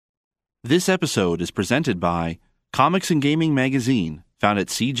This episode is presented by Comics and Gaming Magazine, found at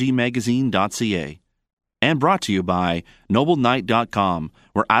cgmagazine.ca, and brought to you by NobleKnight.com,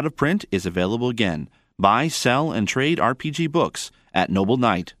 where Out of Print is available again. Buy, sell, and trade RPG books at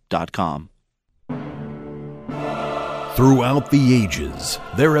NobleKnight.com. Throughout the ages,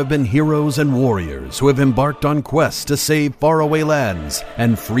 there have been heroes and warriors who have embarked on quests to save faraway lands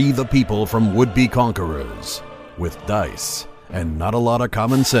and free the people from would-be conquerors. With dice and not a lot of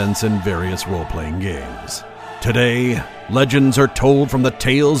common sense in various role-playing games. Today, legends are told from the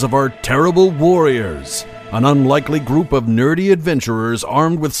tales of our terrible warriors, an unlikely group of nerdy adventurers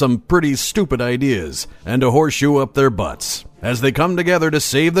armed with some pretty stupid ideas and a horseshoe up their butts, as they come together to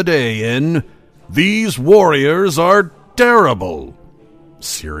save the day in These Warriors Are Terrible.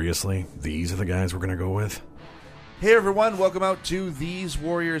 Seriously? These are the guys we're going to go with? Hey everyone, welcome out to These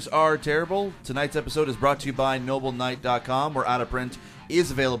Warriors Are Terrible. Tonight's episode is brought to you by NobleKnight.com, where Out of Print is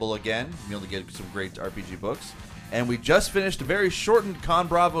available again. You'll be able to get some great RPG books. And we just finished a very shortened Con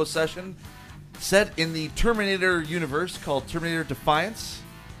Bravo session set in the Terminator universe called Terminator Defiance.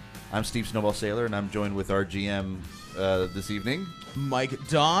 I'm Steve Snowball Sailor, and I'm joined with our GM this evening, Mike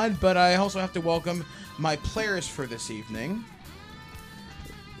Dodd, but I also have to welcome my players for this evening.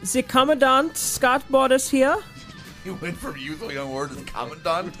 The Commandant Scott Borders here. You went from Youth of Young Warrior to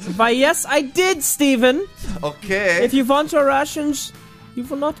Commandant? Why, yes, I did, Stephen. Okay. If you want your rations, you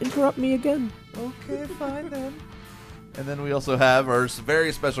will not interrupt me again. Okay, fine then. And then we also have our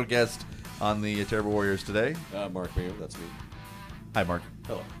very special guest on the Terrible Warriors today. Mark Mayer, that's me. Hi, Mark.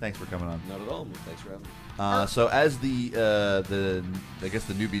 Hello. Thanks for coming on. Not at all. Thanks for having me. So as the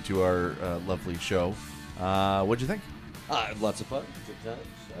newbie to our lovely show, what'd you think? Lots of fun. Good times.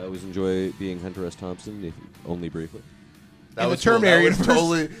 I always enjoy being Hunter S. Thompson, if only briefly. That In was the Terminator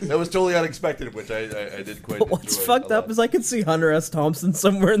cool. universe. That was totally unexpected, which I did quite What's enjoy fucked a up lot. is I can see Hunter S. Thompson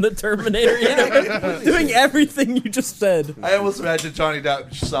somewhere in the Terminator universe doing everything you just said. I almost imagine Johnny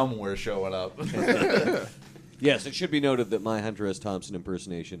Depp somewhere showing up. Yes, it should be noted that my Hunter S. Thompson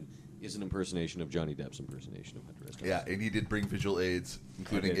impersonation is an impersonation of Johnny Depp's impersonation of Hunter S. Thompson. Yeah, and he did bring visual aids,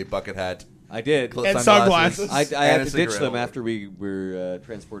 including I did. a bucket hat. I did. cl- And sunglasses. I and had a to ditch cigarette them holder. after we were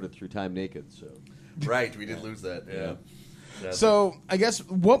transported through time naked, so... Right, we did lose that. Yeah. So, I guess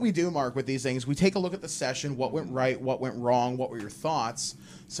what we do, Mark, with these things, we take a look at the session, what went right, what went wrong, what were your thoughts.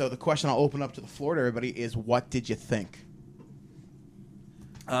 So the question I'll open up to the floor to everybody is, what did you think?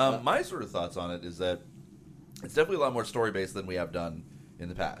 My sort of thoughts on it is that it's definitely a lot more story-based than we have done in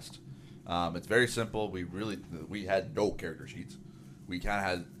the past. It's very simple. We had no character sheets. We kind of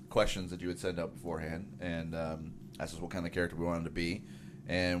had questions that you would send out beforehand, and asked us what kind of character we wanted to be,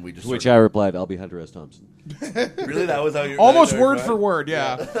 and we just To which I replied, I'll be Hunter S. Thompson. really that was how you Almost that was word right? for word,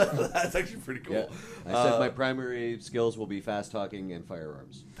 yeah. That's actually pretty cool. Yeah. I said my primary skills will be fast-talking and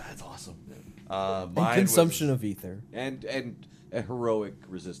firearms. That's awesome. And Mine consumption of ether. And a heroic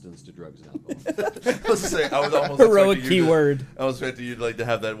resistance to drugs and alcohol. I was saying, I was almost Heroic expecting you keyword. I was expecting you to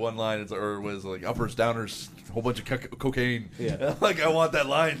have that one line, or was like uppers, downers, a whole bunch of cocaine. Yeah. Like I want that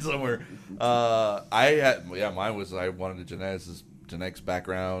line somewhere. Mine was I wanted Jeanette's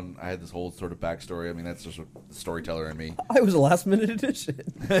background. I had this whole sort of backstory. I mean, that's just the storyteller in me. I was a last-minute addition.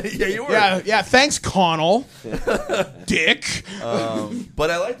 Yeah, you were. Yeah, thanks, Connell. Dick. But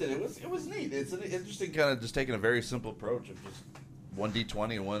I liked it. It was neat. It's an interesting kind of just taking a very simple approach of just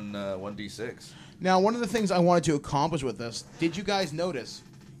 1d20 and 1d6. Now, one of the things I wanted to accomplish with this, did you guys notice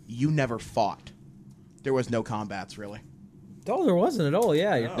you never fought? There was no combats, really. Oh, there wasn't at all,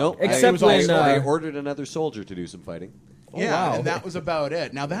 yeah. Nope. Except I when... ordered another soldier to do some fighting. Yeah, wow. and that was about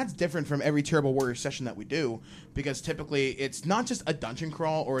it. Now, that's different from every Terrible Warrior session that we do, because typically it's not just a dungeon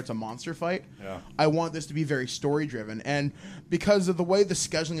crawl or it's a monster fight. Yeah. I want this to be very story-driven, and because of the way the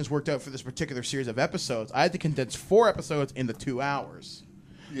scheduling has worked out for this particular series of episodes, I had to condense 4 episodes into 2 hours.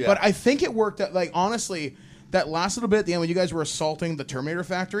 Yeah. But I think it worked out, like, honestly, that last little bit at the end when you guys were assaulting the Terminator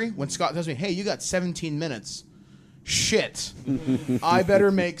factory, when Scott tells me, hey, you got 17 minutes. Shit. I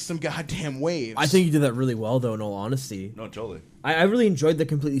better make some goddamn waves. I think you did that really well, though, in all honesty. No, totally. I really enjoyed the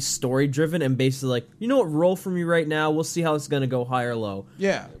completely story-driven and basically like, you know what, roll for me right now. We'll see how it's going to go high or low.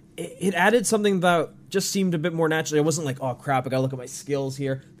 Yeah. It added something that just seemed a bit more natural. It wasn't like, oh, crap, I got to look at my skills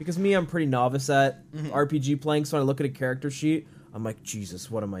here. Because me, I'm pretty novice at RPG playing, so when I look at a character sheet, I'm like,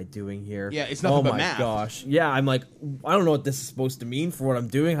 Jesus, what am I doing here? Yeah, it's nothing but my math. Gosh. Yeah, I'm like, I don't know what this is supposed to mean for what I'm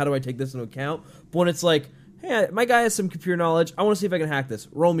doing. How do I take this into account? But when it's like, hey, my guy has some computer knowledge. I want to see if I can hack this.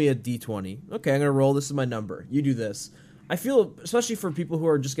 Roll me a d20. Okay, I'm going to roll. This is my number. You do this. I feel, especially for people who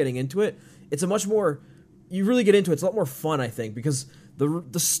are just getting into it, it's a much more, you really get into it. It's a lot more fun, I think, because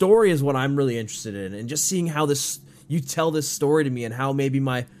the story is what I'm really interested in. And just seeing how you tell this story to me and how maybe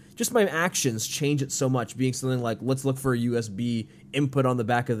just my actions change it so much. Being something like, let's look for a USB input on the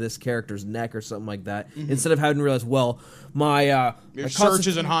back of this character's neck or something like that, instead of having to realize, well, my search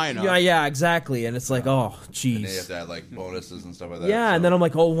isn't high enough. Yeah, exactly. And it's like, oh, jeez. And they have to add like bonuses and stuff like that. Yeah, so. and then I'm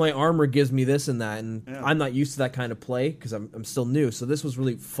like, oh, my armor gives me this and that, and I'm not used to that kind of play because I'm still new. So this was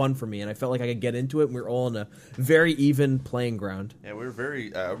really fun for me, and I felt like I could get into it. And we were all in a very even playing ground. Yeah, we were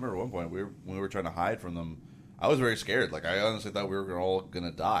very. I remember at one point when we were trying to hide from them. I was very scared. Like, I honestly thought we were all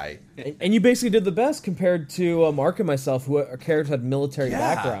gonna die. And you basically did the best compared to Mark and myself, who our characters had military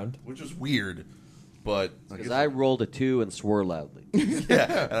background, which was weird. But because I rolled a 2 and swore loudly.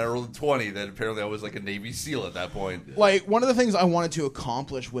 Yeah, and I rolled a 20. Then apparently I was like a Navy SEAL at that point. Like, one of the things I wanted to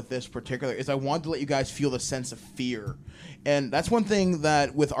accomplish with this particular is I wanted to let you guys feel the sense of fear. And that's one thing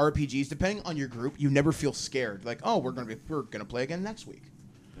that with RPGs, depending on your group, you never feel scared. Like, oh, we're gonna play again next week.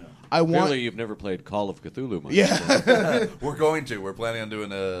 Clearly, you've never played Call of Cthulhu much. Yeah. We're going to. We're planning on doing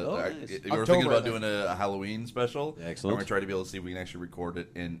nice. We were thinking about doing a Halloween special. Excellent. And we're trying to be able to see if we can actually record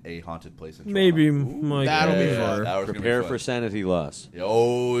it in a haunted place in Toronto. maybe. Mike, that'll be That fun. was gonna be Prepare fun. for sanity loss.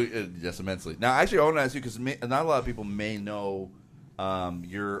 Oh, yes, immensely. Now, actually, I want to ask you, because not a lot of people may know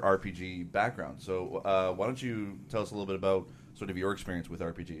your RPG background. So why don't you tell us a little bit about sort of your experience with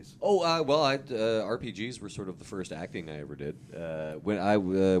RPGs? RPGs were sort of the first acting I ever did. Where I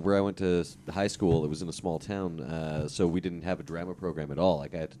went to high school, it was in a small town, so we didn't have a drama program at all.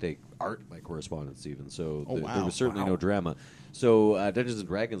 Like, I had to take art by correspondence even, so there was certainly no drama. So Dungeons and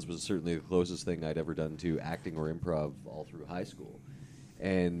Dragons was certainly the closest thing I'd ever done to acting or improv all through high school.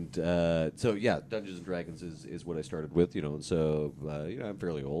 And Dungeons and Dragons is what I started with, and so I'm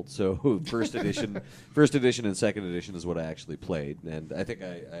fairly old. So first edition and second edition is what I actually played, and I think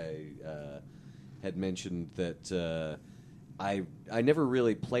I had mentioned that I never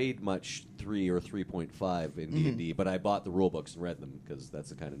really played much 3 or 3.5 in D&D, but I bought the rule books and read them because that's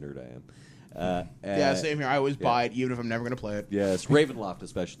the kind of nerd I am. Yeah, same here. I always buy it, even if I'm never going to play it. Yes, Ravenloft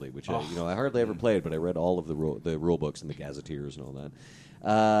especially, which I hardly ever played, but I read all of the rule books and the Gazetteers and all that.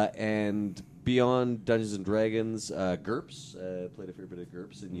 And beyond Dungeons and Dragons, GURPS. Played a fair bit of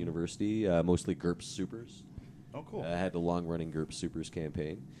GURPS in university, mostly GURPS Supers. Oh, cool. I had the long-running GURPS Supers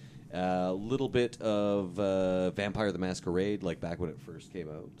campaign. A little bit of Vampire the Masquerade, like back when it first came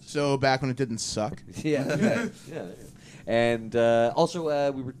out. So back when it didn't suck. Yeah. And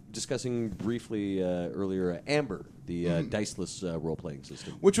also, we were discussing briefly earlier Amber, the diceless role-playing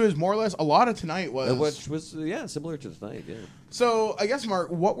system. Which was more or less a lot of tonight was. Which was, similar to tonight, yeah. So, I guess, Mark,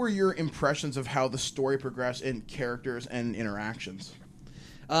 what were your impressions of how the story progressed in characters and interactions?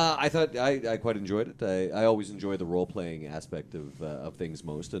 I thought I quite enjoyed it. I always enjoy the role-playing aspect of things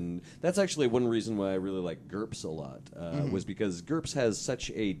most, and that's actually one reason why I really like GURPS a lot, was because GURPS has such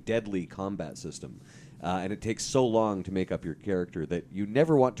a deadly combat system. And it takes so long to make up your character that you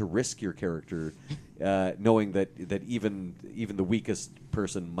never want to risk your character, knowing that even the weakest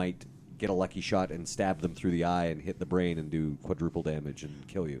person might get a lucky shot and stab them through the eye and hit the brain and do quadruple damage and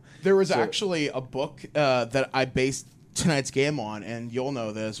kill you. There was actually a book that I based tonight's game on, and you'll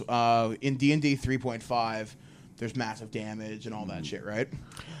know this. In D&D 3.5, there's massive damage and all that shit, right?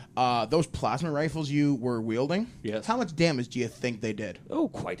 Those plasma rifles you were wielding, yes. How much damage do you think they did? Oh,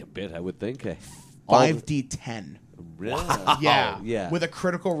 quite a bit, I would think. 5d10. Wow. Yeah. With a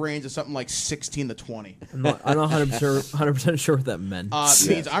critical range of something like 16 to 20. I'm not 100% sure what that meant.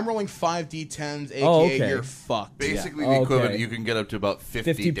 Means I'm rolling 5d10s, aka you're fucked. Basically, the equivalent, you can get up to about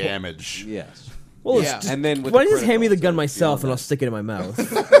 50 damage. Yes. Well, yeah. And then with why the don't you just hand me the gun criticals, myself and I'll stick it in my mouth?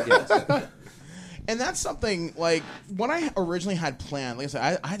 Yes. And that's something, like, when I originally had planned, like I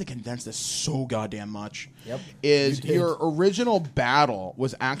said, I had to condense this so goddamn much. Yep. Is your original battle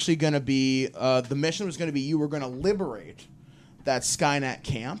was actually going to be, the mission was going to be you were going to liberate that Skynet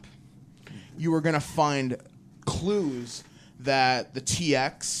camp. You were going to find clues that the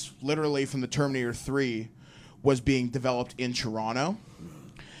TX, literally from the Terminator 3, was being developed in Toronto.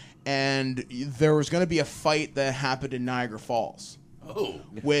 And there was going to be a fight that happened in Niagara Falls. Oh.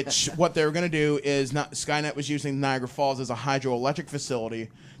 Which, what they were going to do is, Skynet was using Niagara Falls as a hydroelectric facility.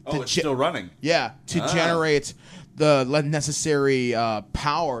 It's still running. Yeah, to generate the necessary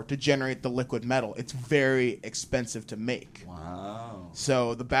power to generate the liquid metal. It's very expensive to make. Wow.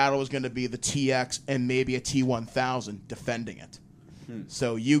 So the battle was going to be the TX and maybe a T-1000 defending it.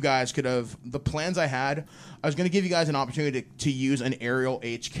 So you guys could have, the plans I had, I was going to give you guys an opportunity to use an aerial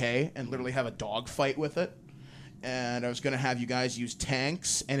HK and literally have a dogfight with it. And I was going to have you guys use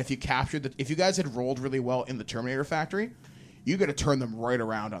tanks, and if you guys had rolled really well in the Terminator factory, you got to turn them right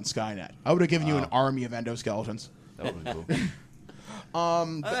around on Skynet. I would have given you an army of endoskeletons. That would be cool.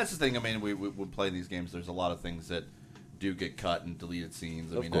 That's the thing. I mean, we playing these games, there's a lot of things that do get cut and deleted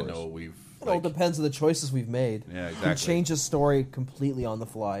scenes. I Of mean, course. I know we've. It all depends on the choices we've made. Yeah, You can exactly. change the story completely on the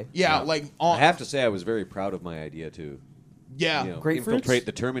fly. Yeah, I have to say, I was very proud of my idea to yeah. Grapefruits? infiltrate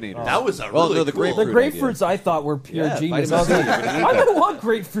the Terminator. That was a Well, really no, the cool. grapefruit The Fruit grapefruits I thought were pure Yeah, genius. I was vitamin like, C, I'm going to want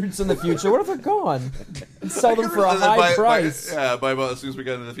grapefruits in the future. What if they're gone? And sell them for a high price. By as soon as we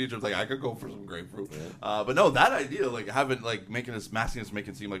got into the future, it's like I could go for some grapefruit. But no, that idea, like having like masking us,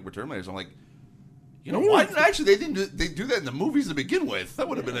 making it seem like we're Terminators. I'm like, you know, why didn't actually they do that in the movies to begin with? That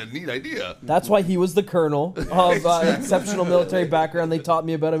would have been a neat idea. That's why he was the colonel of exceptional military background. They taught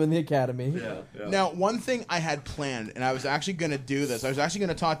me about him in the academy. Yeah. Now, one thing I had planned, and I was actually going to do this. I was actually going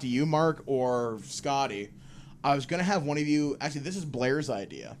to talk to you, Mark, or Scotty. I was going to have one of you. Actually, this is Blair's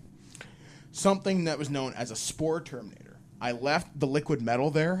idea. Something that was known as a spore Terminator. I left the liquid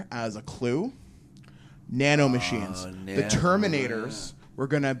metal there as a clue. Nanomachines. The Terminators were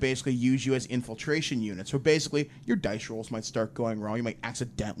going to basically use you as infiltration units. So basically, your dice rolls might start going wrong. You might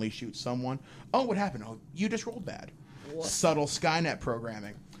accidentally shoot someone. Oh, what happened? Oh, you just rolled bad. Subtle Skynet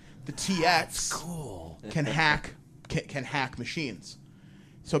programming. The TX can hack machines.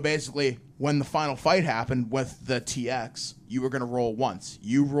 So basically, when the final fight happened with the TX, you were going to roll once.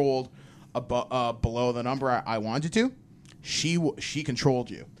 You rolled below the number I wanted you to. She controlled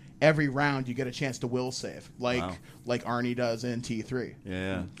you. Every round, you get a chance to will save, like Arnie does in T3.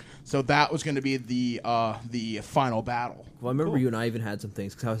 Yeah. So that was going to be the final battle. Well, I remember you and I even had some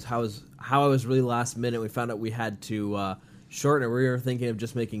things because how I was really last minute. We found out we had to shorten it. We were thinking of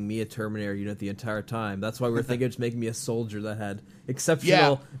just making me a Terminator unit the entire time. That's why we were thinking of just making me a soldier that had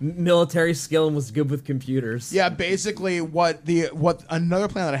exceptional military skill and was good with computers. Yeah, basically what another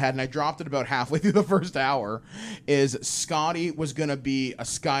plan that I had, and I dropped it about halfway through the first hour, is Scotty was going to be a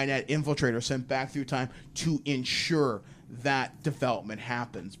Skynet infiltrator sent back through time to ensure that development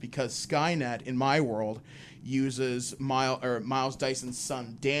happens, because Skynet in my world uses Miles Dyson's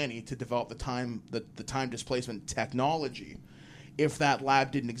son Danny to develop the time displacement technology. If that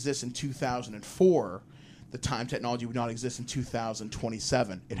lab didn't exist in 2004, the time technology would not exist in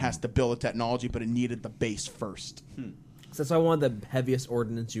 2027. It has to build a technology, but it needed the base first. So that's why I wanted the heaviest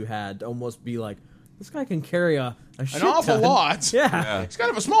ordnance you had to almost be like, this guy can carry an An awful ton. lot. Yeah. He's kind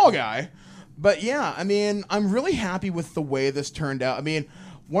of a small guy. But yeah, I mean, I'm really happy with the way this turned out. I mean,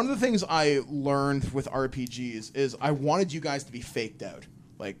 one of the things I learned with RPGs is I wanted you guys to be faked out.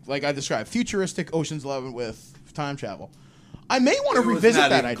 Like I described, futuristic Ocean's 11 with time travel. I may want to revisit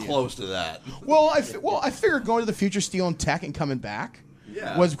that idea. Close to that. Well, I figured going to the future, stealing tech, and coming back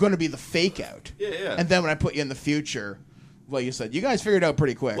was going to be the fake out. Yeah. And then when I put you in the future, well, you said you guys figured it out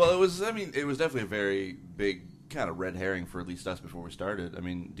pretty quick. Well, it was definitely a very big kind of red herring for at least us before we started. I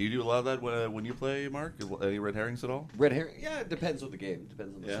mean, do you do a lot of that when you play, Mark? Any red herrings at all? Red herring? Yeah, it depends on the game.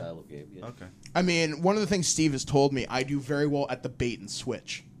 Depends on the style of game. Yeah. Okay. I mean, one of the things Steve has told me, I do very well at the bait and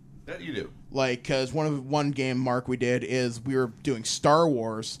switch. Yeah, you do. Like, because one game, Mark, we did is we were doing Star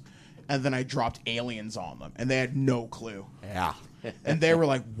Wars, and then I dropped aliens on them, and they had no clue. Yeah. And they were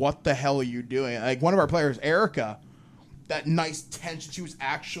like, what the hell are you doing? Like, one of our players, Erica, that nice tension, she was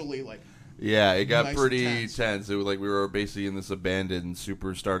actually like... Yeah, it got Nice pretty tense. tense. It was like we were basically in this abandoned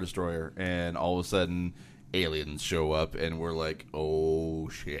super Star Destroyer, and all of a sudden, aliens show up, and we're like, "Oh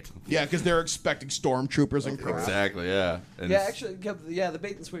shit!" Yeah, because they're expecting stormtroopers and crap. Exactly. Yeah. And Yeah, it's- actually, the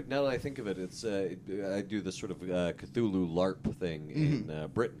bait and switch. Now that I think of it, it's I do this sort of Cthulhu LARP thing in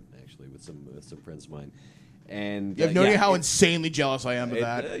Britain, actually, with some friends of mine. And You have no idea how insanely jealous I am of It,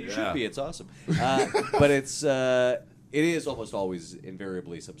 that. you Yeah. should be. It's awesome. But it is almost always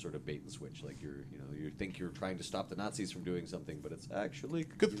invariably some sort of bait and switch. Like you think you're trying to stop the Nazis from doing something, but it's actually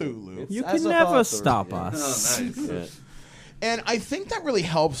Cthulhu. it's You as can a never author. stop Yeah. us. Oh, nice. Yeah. And I think that really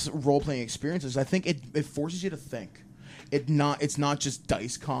helps role-playing experiences. I think it forces you to think. It's not just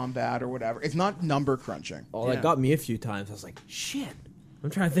dice combat or whatever. It's not number crunching. Oh, that got me a few times. I was like, shit. I'm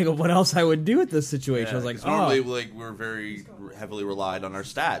trying to think of what else I would do with this situation. I was like, 'cause normally, oh. like we're very heavily relied on our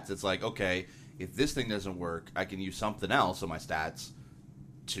stats. It's like, okay, if this thing doesn't work, I can use something else on my stats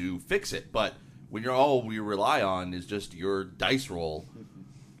to fix it. But when you're all we rely on is just your dice roll,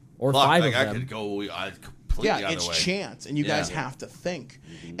 Or fuck, five like, of I them. could go completely Yeah, other it's way. chance, and you guys Yeah. have to think.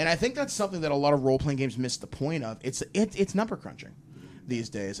 And I think that's something that a lot of role-playing games miss the point of. It's number crunching these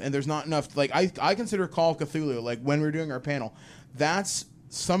days, and there's not enough. Like I consider Call of Cthulhu, like when we're doing our panel, that's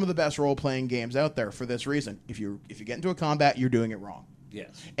some of the best role-playing games out there for this reason. If you get into a combat, you're doing it wrong.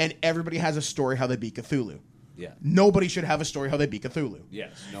 Yes. And everybody has a story how they beat Cthulhu. Yeah. Nobody should have a story how they beat Cthulhu.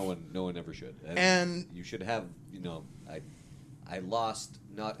 Yes. No one ever should. And- you should have. I lost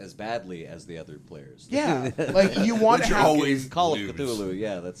not as badly as the other players. Yeah, like you want to You're have, always Call of lose.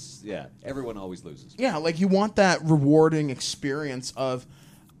 Cthulhu. Everyone always loses. yeah, like you want that rewarding experience of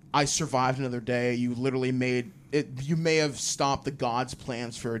I survived another day. You literally made it. You may have stopped the god's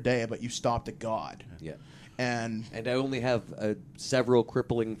plans for a day, but you stopped a god. Yeah. And And I only have several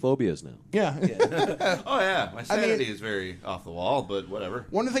crippling phobias now. yeah. Oh yeah, my sanity is very off the wall, but whatever.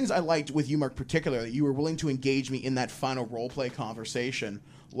 One of the things I liked with you, Mark, particularly, that you were willing to engage me in that final roleplay conversation.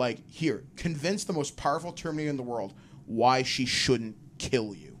 Like, here, convince the most powerful Terminator in the world why she shouldn't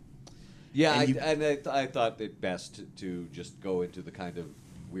kill you. Yeah, And I thought it best to just go into the kind of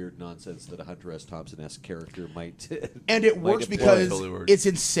weird nonsense that a Hunter S. Thompson-esque character might. And it might works employ. because Totally works. it's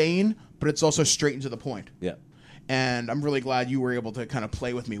insane, but it's also straight and to the point. Yeah. And I'm really glad you were able to kind of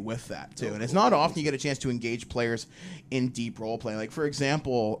play with me with that, too. And it's not often you get a chance to engage players in deep roleplay. Like, for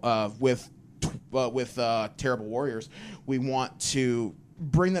example, with Terrible Warriors, we want to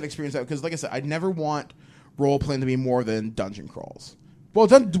bring that experience out. Because, like I said, I'd never want role-playing to be more than dungeon crawls. Well,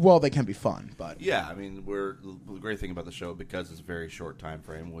 they can be fun, but... Yeah, I mean, the great thing about the show, because it's a very short time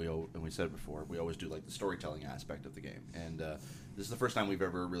frame, and we said it before, we always do like the storytelling aspect of the game. And this is the first time we've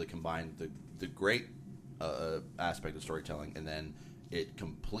ever really combined the great aspect of storytelling and then it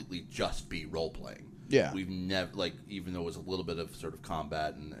completely just be role-playing. Yeah. We've never, like, even though it was a little bit of sort of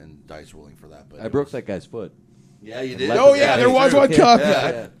combat and dice rolling for that. But I broke that guy's foot. Yeah, you did. Oh, yeah, there was one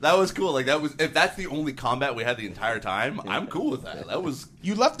combat. Yeah, that was cool. Like, that was, if that's the only combat we had the entire time, I'm cool with that. That was...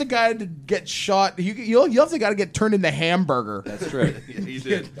 You left the guy to get shot. You left the guy to get turned into hamburger. That's true. Yeah, you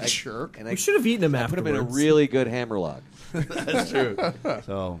did. Jerk. And We should have eaten him I put him afterwards. in a really good hammerlock. That's true. So,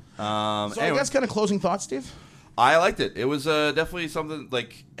 So I anyway. guess kind of closing thoughts, Steve? I liked it. It was definitely something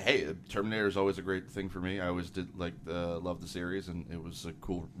like, hey, Terminator is always a great thing for me. I always did love the series, and it was a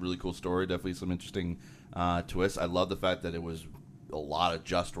cool, really cool story. Definitely some interesting twists. I love the fact that it was a lot of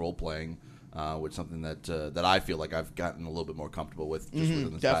just role playing, which is something that I feel like I've gotten a little bit more comfortable with just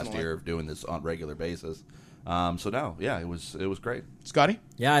within this past definitely. year of doing this on a regular basis. So now, yeah, it was great. Scotty?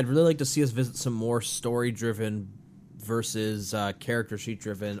 Yeah, I'd really like to see us visit some more story-driven versus character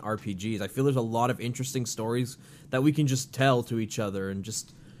sheet-driven RPGs. I feel there's a lot of interesting stories that we can just tell to each other and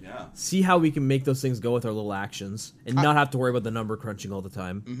just Yeah. see how we can make those things go with our little actions and not have to worry about the number crunching all the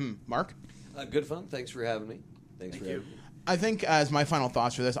time. Mark? Good fun. Thanks for having me. Thanks for having me. I think as my final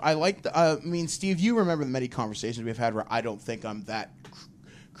thoughts for this, I like. Steve, you remember the many conversations we've had where I don't think I'm that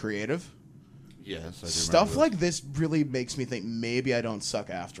creative. Yes, I do Stuff remember like this really makes me think maybe I don't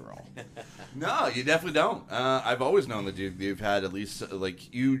suck after all. No, you definitely don't. I've always known that you've had at least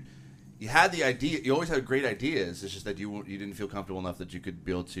you had the idea. You always had great ideas. It's just that you didn't feel comfortable enough that you could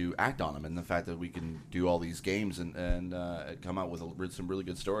be able to act on them. And the fact that we can do all these games and come out with some really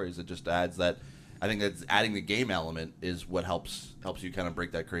good stories, it just adds that. I think that adding the game element is what helps you kind of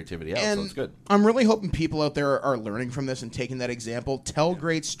break that creativity out. And So it's good. I'm really hoping people out there are learning from this and taking that example. Tell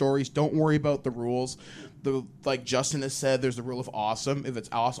great stories. Don't worry about the rules. Like Justin has said, there's the rule of awesome. If it's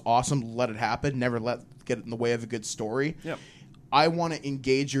awesome, let it happen. Never get it in the way of a good story. Yep. I want to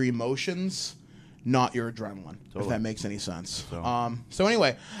engage your emotions, not your adrenaline, if Totally. that makes any sense. So- So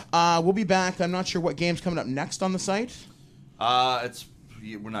anyway, we'll be back. I'm not sure what game's coming up next on the site.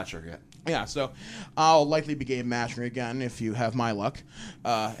 We're not sure yet. Yeah, so I'll likely be game mastering again if you have my luck.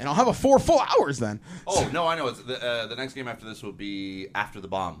 And I'll have a 4 full hours then. Oh no, I know. It's the next game after this will be After the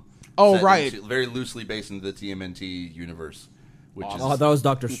Bomb. Oh, Set right. very loosely based into the TMNT universe, which Oh, that was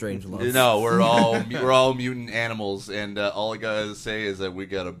Dr. Strangelove. No, we're all mutant animals, and all I gotta say is that we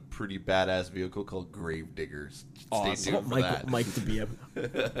got a pretty badass vehicle called Gravediggers. Stay tuned for that. Mike to be a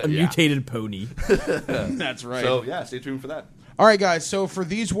mutated pony. That's right. So yeah, stay tuned for that. All right, guys. So for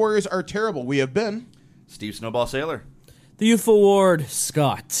These Warriors Are Terrible, we have been... Steve Snowball Sailor. The Youthful Ward,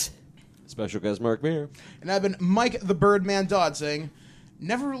 Scott. Special guest Mark Meir. And I've been Mike the Birdman Dodd saying,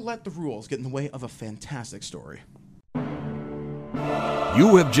 never let the rules get in the way of a fantastic story.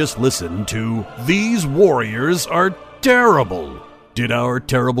 You have just listened to These Warriors Are Terrible. Did our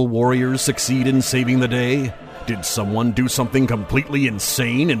terrible warriors succeed in saving the day? Did someone do something completely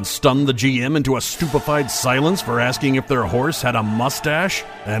insane and stun the GM into a stupefied silence for asking if their horse had a mustache?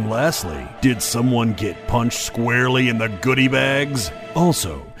 And lastly, did someone get punched squarely in the goodie bags?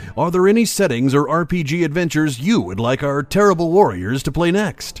 Also, are there any settings or RPG adventures you would like our terrible warriors to play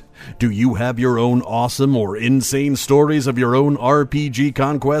next? Do you have your own awesome or insane stories of your own RPG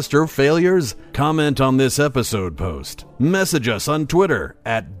conquest or failures? Comment on this episode post, message us on Twitter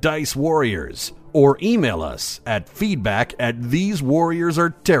 @Dice Warriors, or email us at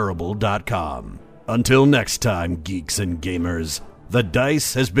feedback@thesewarriorsarterrible.com. Until next time, geeks and gamers, the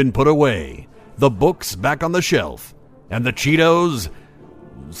dice has been put away, the books back on the shelf, and the Cheetos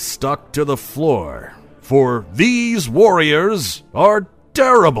stuck to the floor. For these warriors are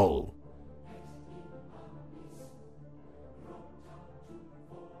terrible.